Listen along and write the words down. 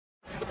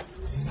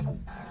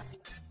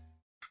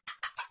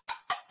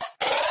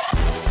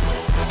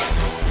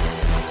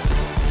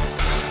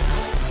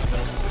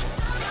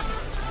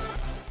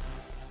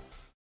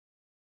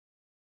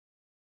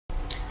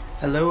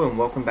Hello and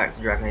welcome back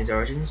to Dragon Age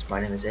Origins.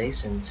 My name is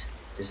Ace and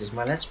this is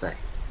my Let's Play.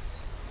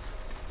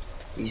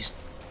 We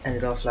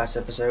ended off last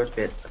episode a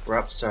bit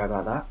abrupt, sorry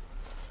about that.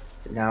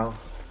 But now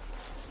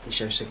we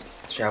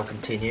shall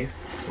continue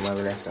from where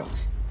we left off.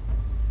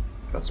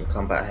 Got some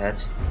combat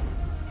ahead.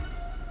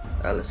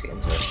 Let's get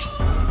into it.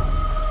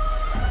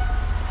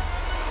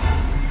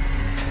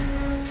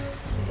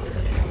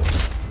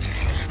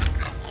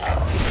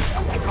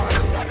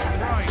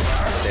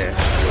 There.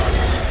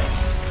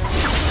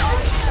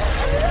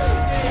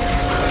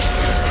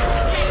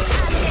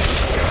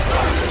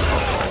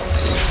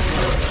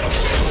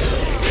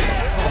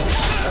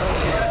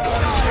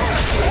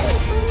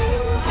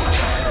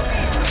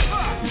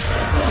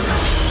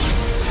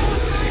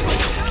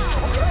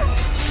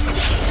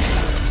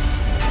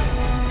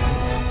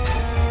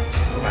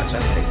 That's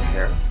what I'm taking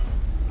care of.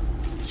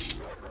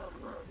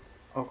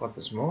 Oh god,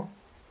 there's more?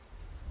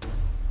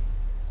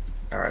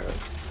 Alright,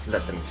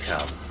 let them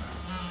come.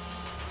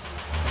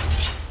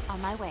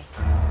 On my way.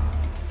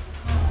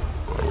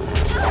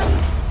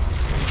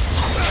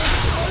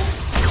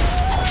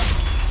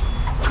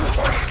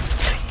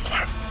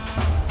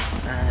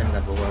 And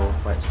another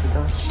werewolf bites the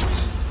dust.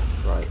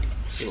 Right,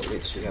 let's see what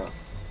loops we got.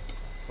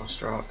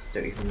 Frost rock,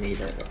 don't even need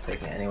it, but I'll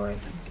take it anyway.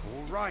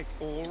 Alright.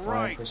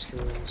 Fire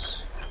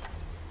crystals.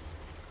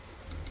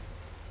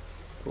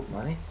 Oh,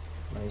 money.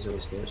 Money's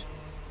always good.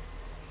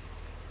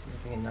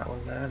 Nothing in that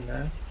one there,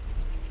 no.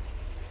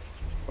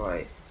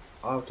 Right,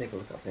 I'll take a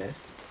look up here.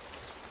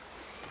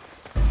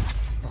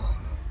 Oh,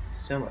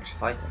 so much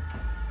fighting.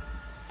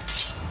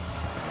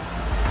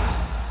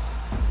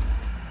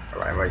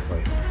 Alright, I'm ready for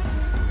you.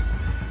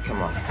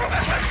 Come on.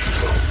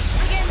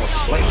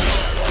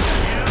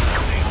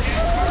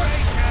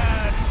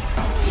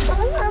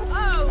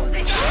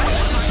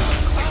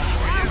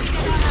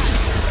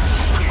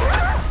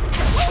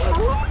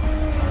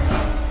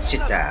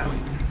 Sit down.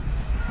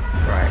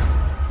 Right.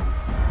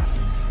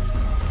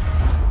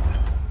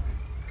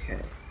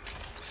 Okay.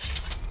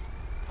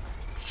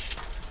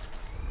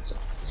 So,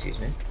 excuse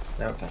me.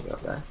 No, I can't go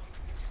up there.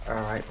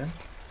 Alright then.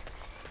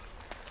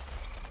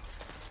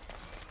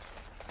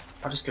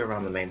 I'll just go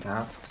around the main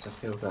path because I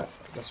feel that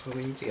that's where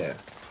we need to go.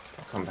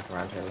 I'll come back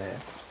around here later.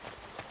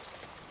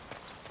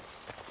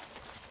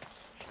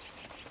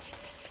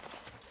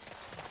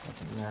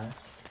 Nothing there.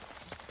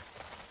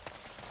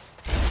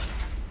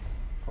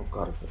 Oh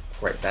god, a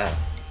great bear.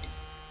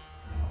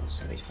 This is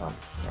gonna be fun.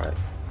 Right.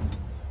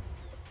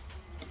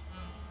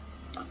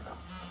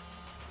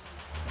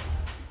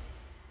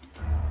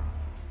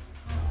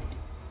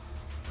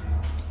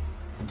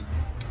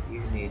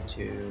 You need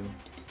to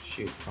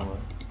shoot from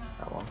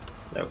that one.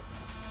 Nope.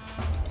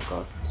 Oh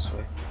god, this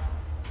way.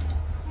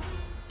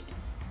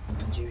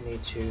 And you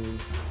need to... You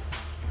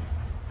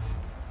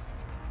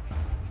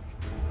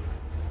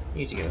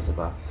need to give us a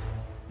buff.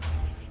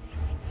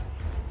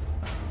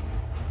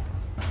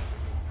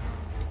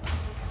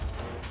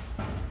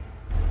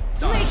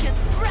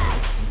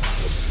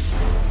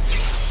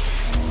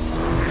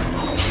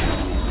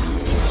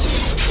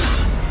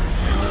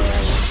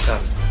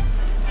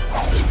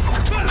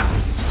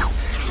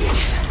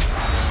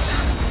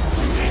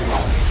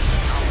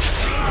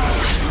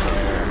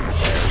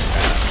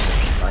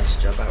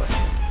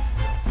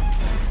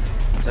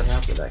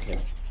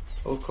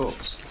 Oh, of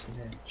course, it's in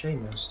there.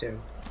 Chainmail still.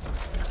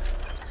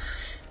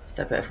 Is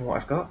that better from what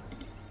I've got?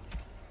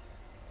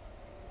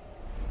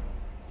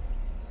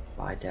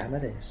 By damn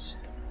it is.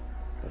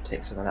 Go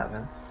take some of that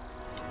then.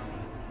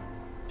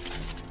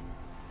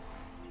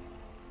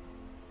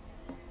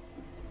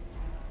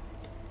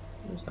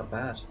 It's not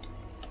bad.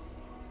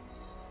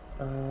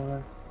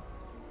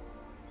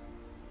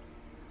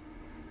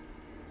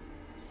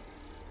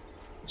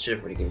 Should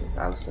have really given it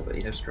to Alistair, but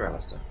you know, screw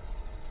Alistair.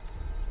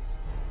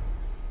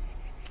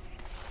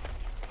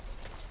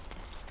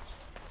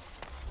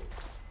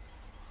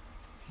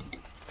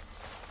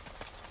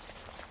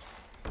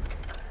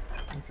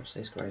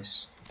 Says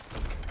Grace.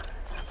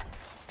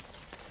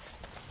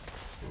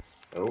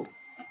 Oh,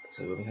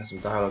 so we have some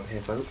dialogue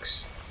here,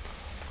 folks.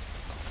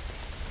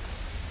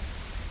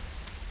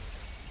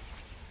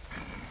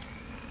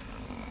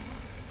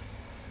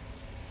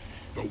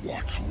 The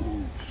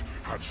werewolves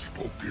have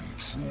spoken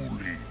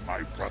truly,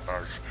 my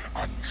brothers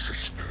and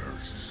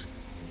sisters.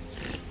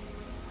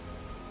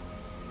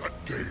 The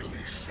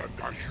Dalish sent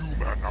a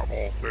human of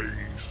all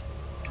things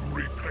to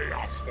repay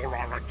us for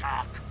our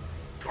attack.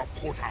 To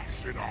put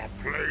us in our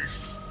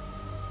place.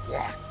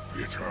 What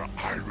bitter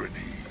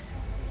irony.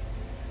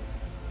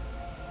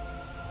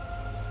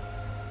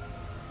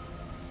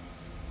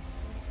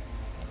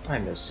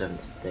 I'm no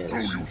servant of the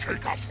Dalish. Do you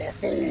take us for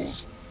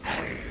fools?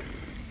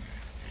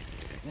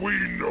 We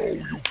know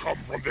you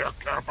come from their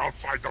camp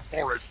outside the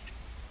forest.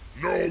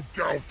 No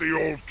doubt the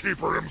old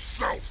keeper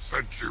himself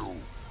sent you.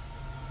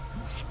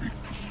 You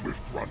speak to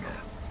Swift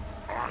Runner.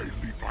 I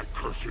lead my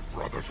cursed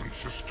brothers and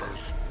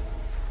sisters.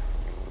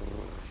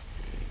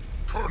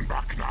 Turn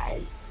back now.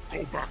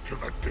 Go back to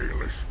the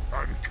Dalish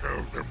and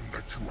tell them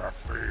that you have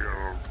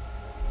failed.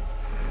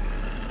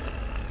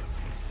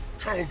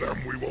 Tell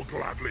them we will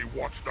gladly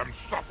watch them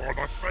suffer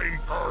the same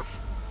curse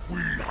we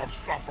have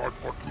suffered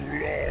for too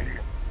long.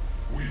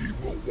 We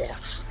will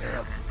watch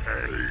them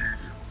pay.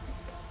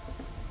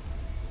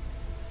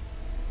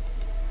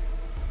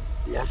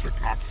 Was it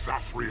not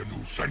Zathrian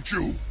who sent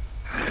you?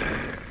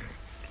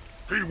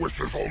 He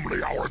wishes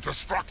only our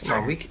destruction.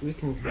 No, we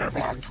can Never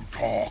to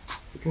talk.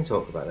 We can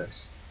talk about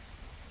this.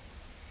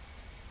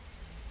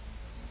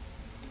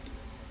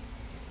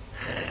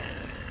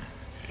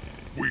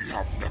 We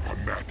have never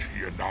met,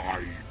 he and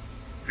I.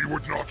 He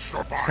would not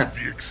survive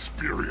the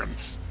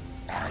experience.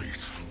 I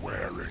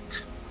swear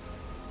it.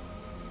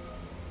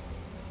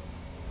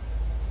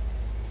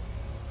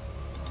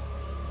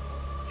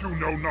 You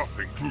know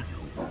nothing, do you?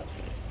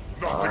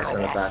 Nothing I've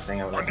done a of bad us,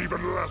 thing over and there.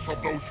 even less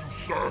of those you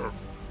serve.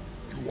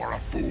 You are a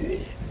fool.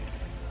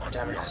 And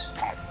Damn we it. are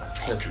done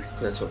talking.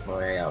 Could have took my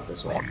way out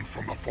this way. Run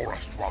from the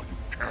forest while you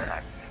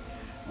can.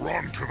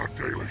 Run to the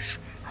Dalish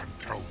and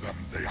tell them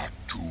they are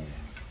doomed.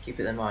 Keep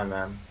it in mind,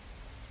 man.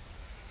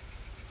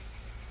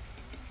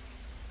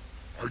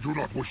 I do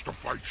not wish to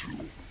fight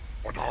you,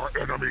 but our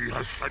enemy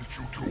has sent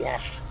you to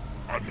us,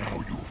 and now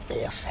you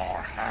force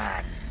our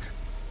hand.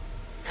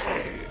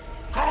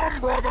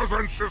 Come, brothers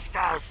and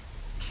sisters!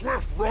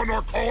 Swift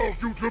Runner calls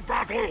you to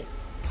battle!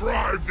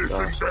 Drive this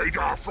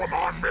invader from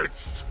our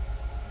midst!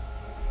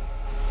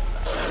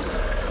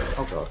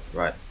 Oh god,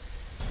 right.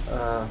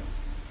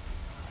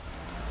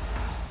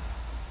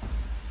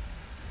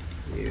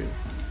 You.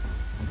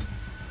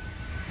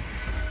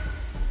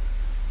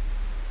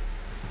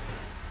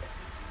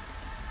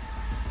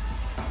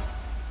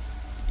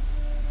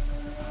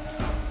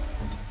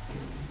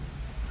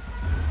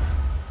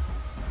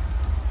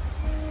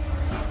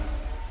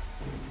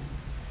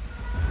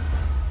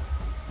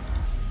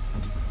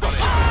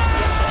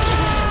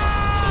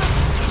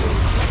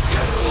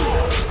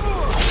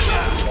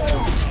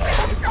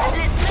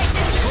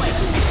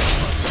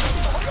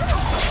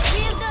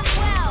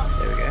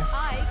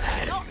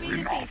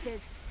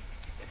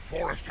 The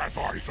forest has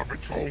eyes of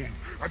its own,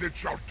 and it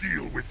shall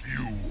deal with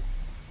you.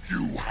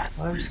 You have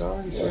I'm been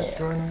sorry, Swift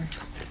Runner.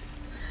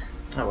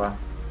 Oh well.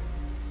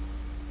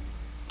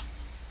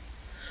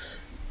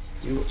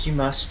 Do what you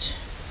must.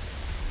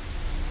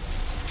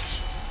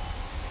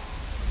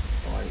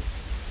 Right.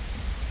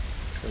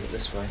 Let's go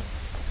this way.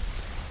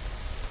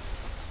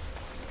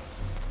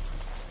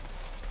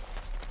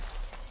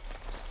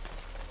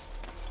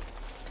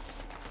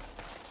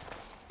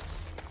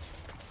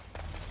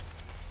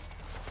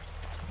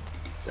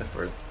 Go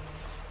for it.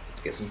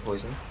 Let's get some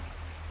poison.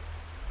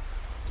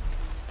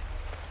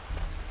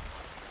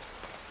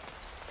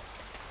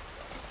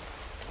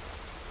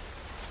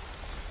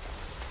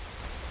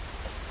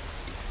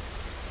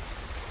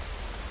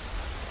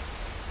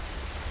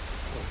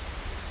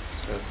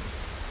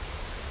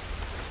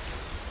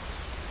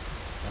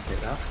 I'll pick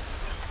that.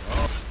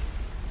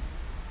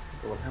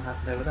 What the hell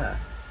happened over there?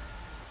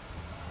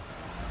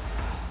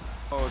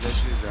 Oh,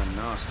 this is a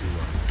nasty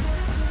one.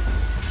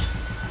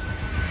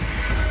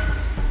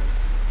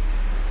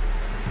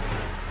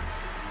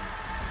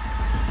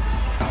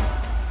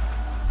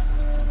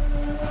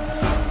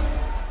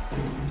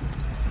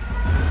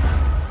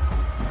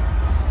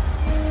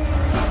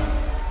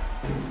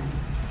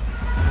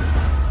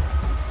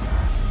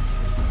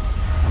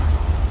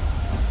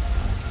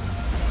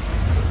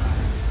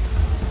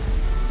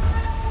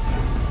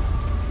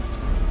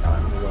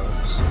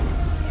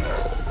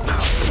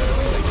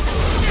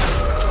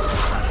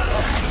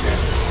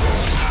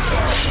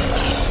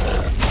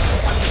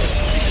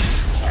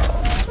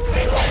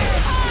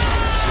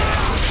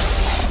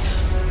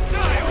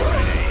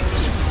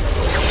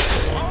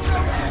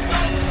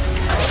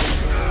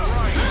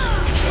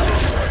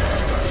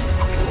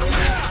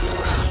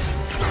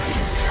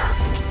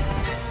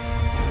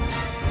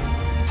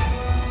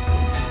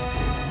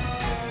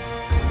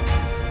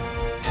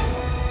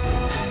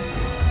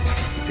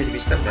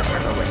 Step that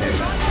right over here.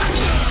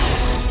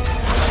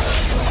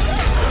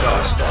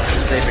 Gosh, boss,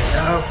 save it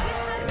now.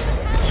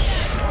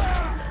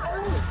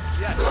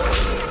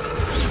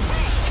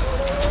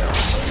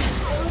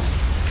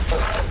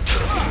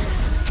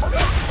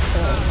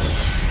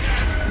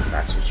 And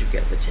that's what you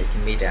get for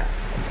taking me down.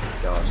 Oh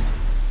my god.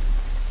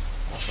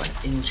 If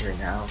I'm injured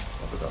now,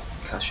 I've got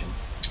concussion.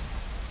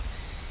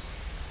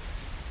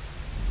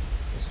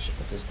 Guess I should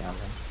put this down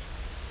then.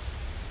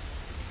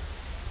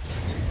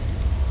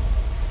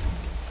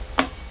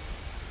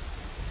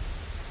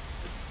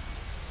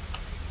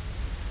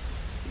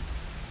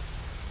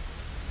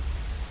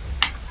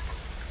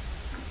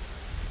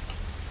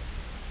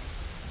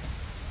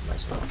 Might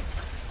as well.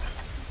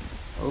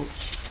 Oh,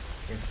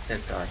 you're a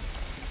dead guy.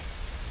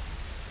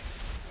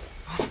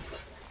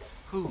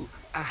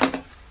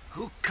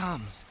 Who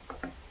comes?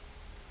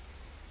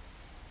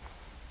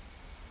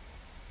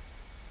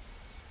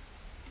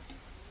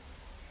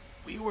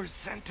 We were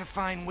sent to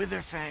find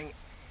Witherfang,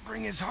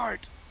 bring his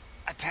heart.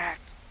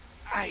 Attacked.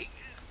 I'm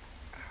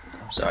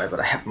sorry, but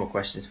I have more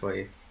questions for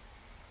you.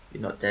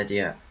 You're not dead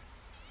yet.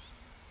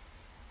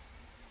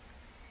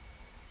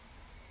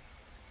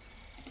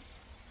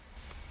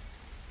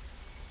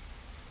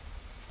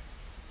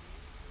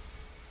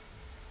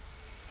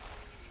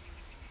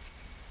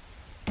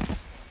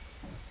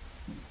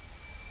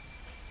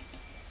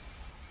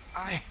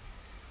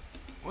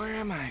 Where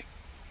am I?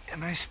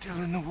 Am I still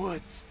in the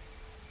woods?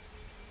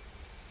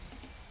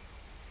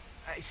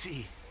 I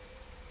see.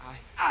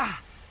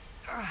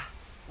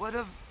 What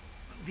of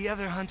the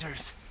other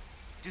hunters?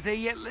 Do they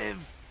yet live?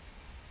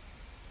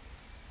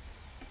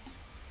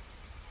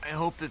 I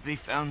hope that they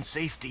found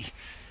safety.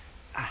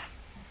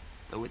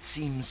 Though it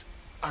seems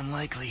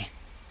unlikely.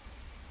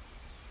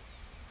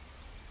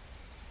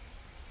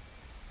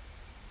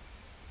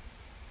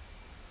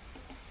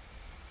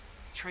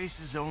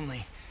 Traces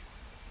only.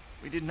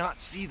 We did not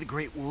see the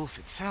great wolf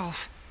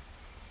itself.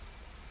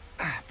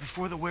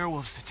 Before the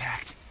werewolves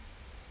attacked.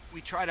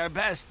 We tried our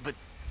best, but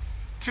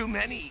too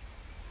many.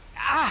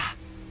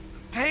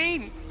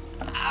 Pain!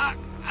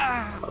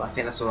 Well, I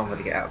think that's all I'm going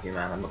to get out of you,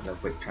 man. I'm not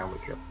going to try and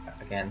wake you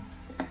up again.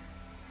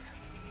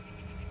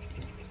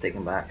 Let's take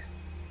him back.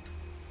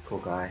 Poor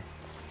guy.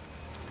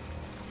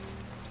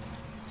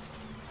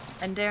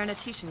 And Darren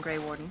Atishan, Grey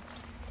Warden.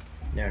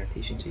 Darren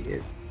Atishan to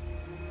you.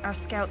 Our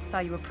scouts saw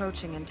you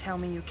approaching and tell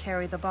me you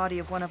carry the body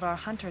of one of our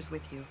hunters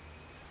with you.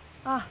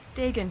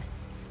 Dagon.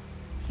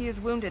 He is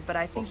wounded, but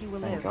I think he will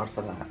live. Thank God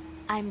for that.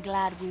 I'm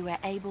glad we were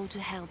able to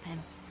help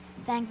him.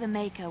 Thank the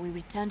Maker we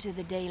returned to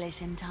the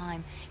Dalish in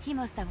time. He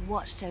must have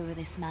watched over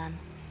this man.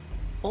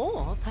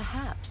 Or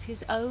perhaps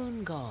his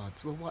own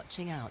gods were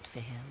watching out for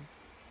him.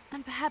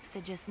 And perhaps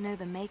they just know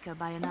the Maker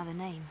by another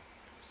name.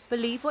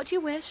 Believe what you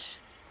wish.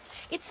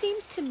 It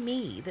seems to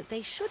me that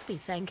they should be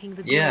thanking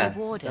the Yeah, Grey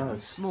Warden it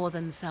does. more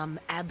than some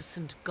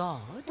absent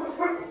god.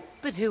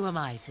 But who am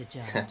I to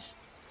judge?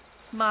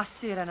 Mas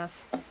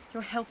Siranas,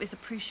 your help is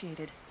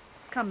appreciated.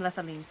 Come,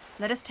 Lethaline,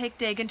 let us take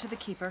Dagon to the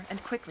Keeper,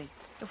 and quickly.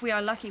 If we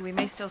are lucky, we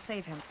may still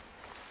save him.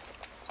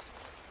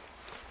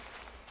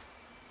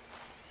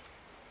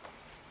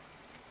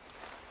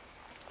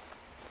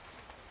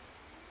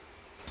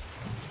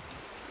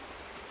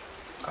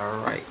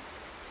 Alright.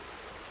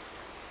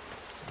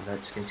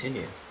 Let's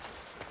continue.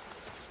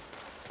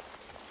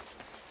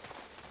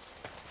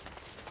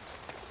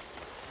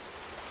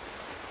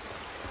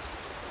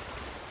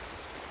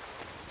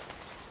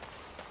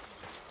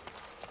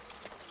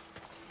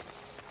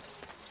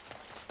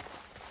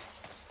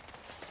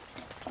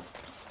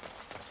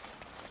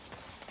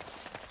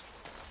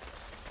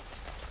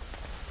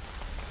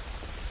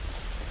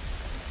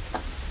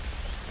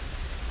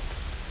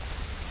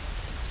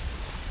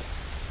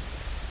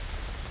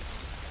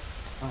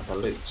 The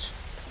loot.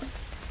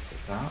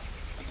 Take that.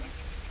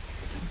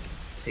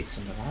 Take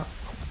some of that.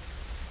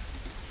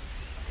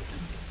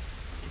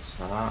 Take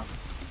some of that.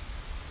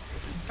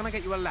 Can I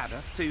get you a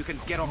ladder so you can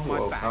get off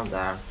Whoa, my back? calm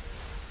down.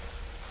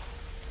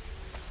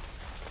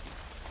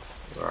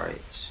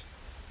 Right.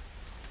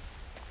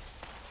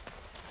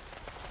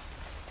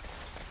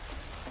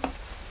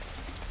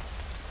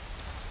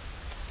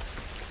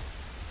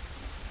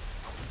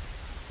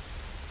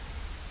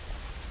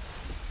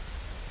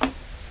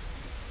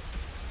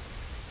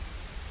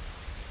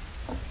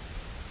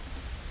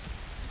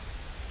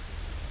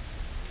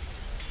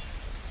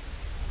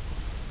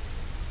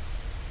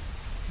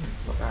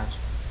 Not bad.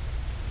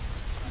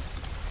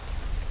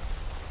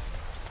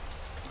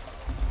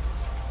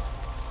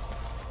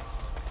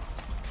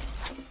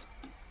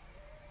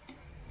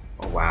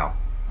 Oh wow.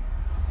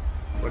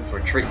 Waiting for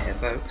a treat here,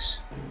 folks.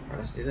 Right,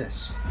 let's do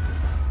this.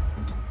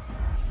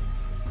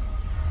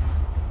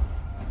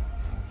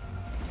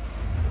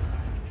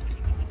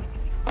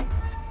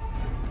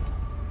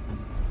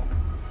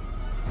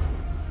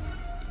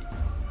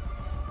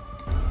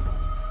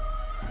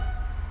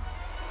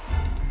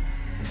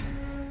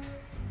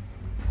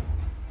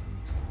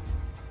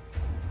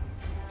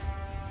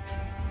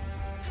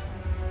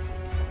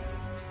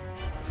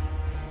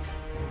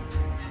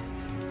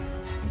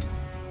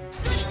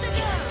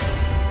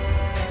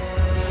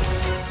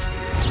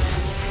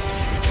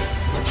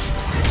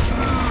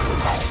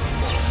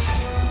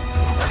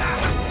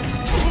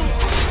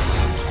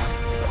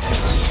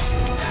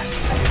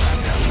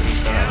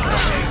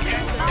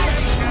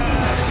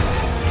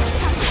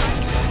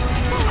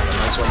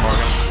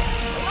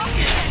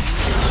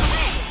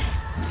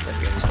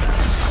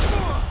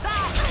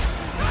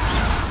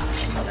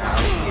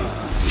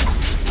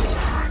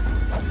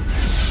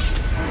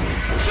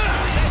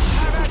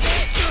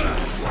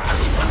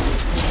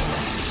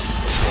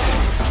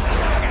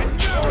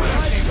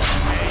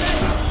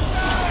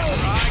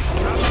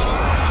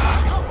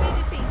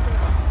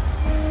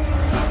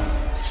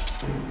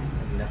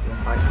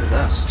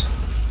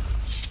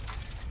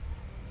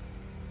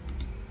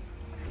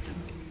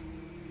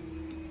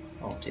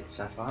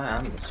 Sapphire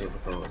and the silver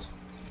cores.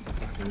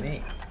 Lucky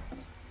me.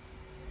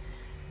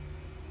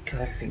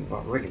 God, everything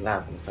got really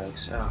loud,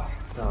 folks. Oh,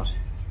 God.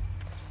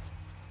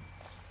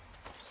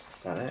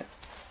 Is that it?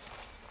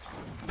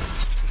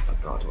 Oh,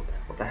 God,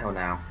 what the hell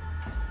now?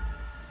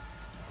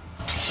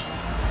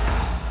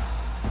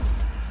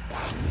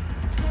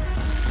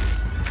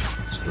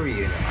 Screw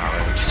you, the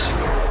arrows.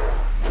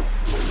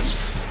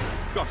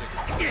 Got it.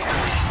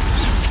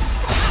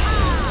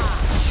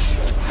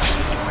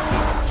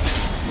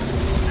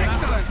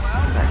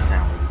 Back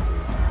down.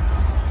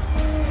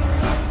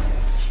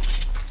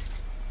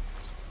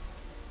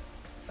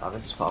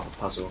 part of a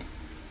puzzle.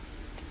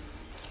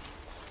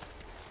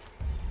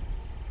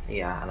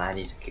 Yeah, and I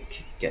need to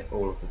get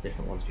all of the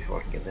different ones before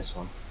I can get this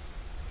one.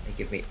 They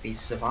give me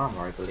pieces of armor,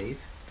 I believe.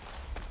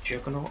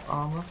 Juggernaut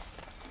armor.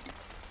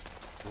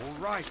 All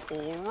right,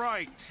 all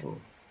right. Oh.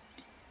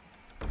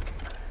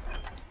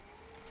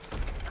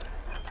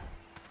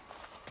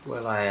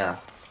 Well, I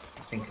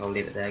think I'll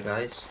leave it there,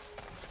 guys.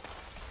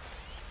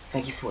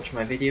 Thank you for watching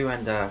my video,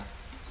 and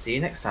see you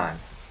next time.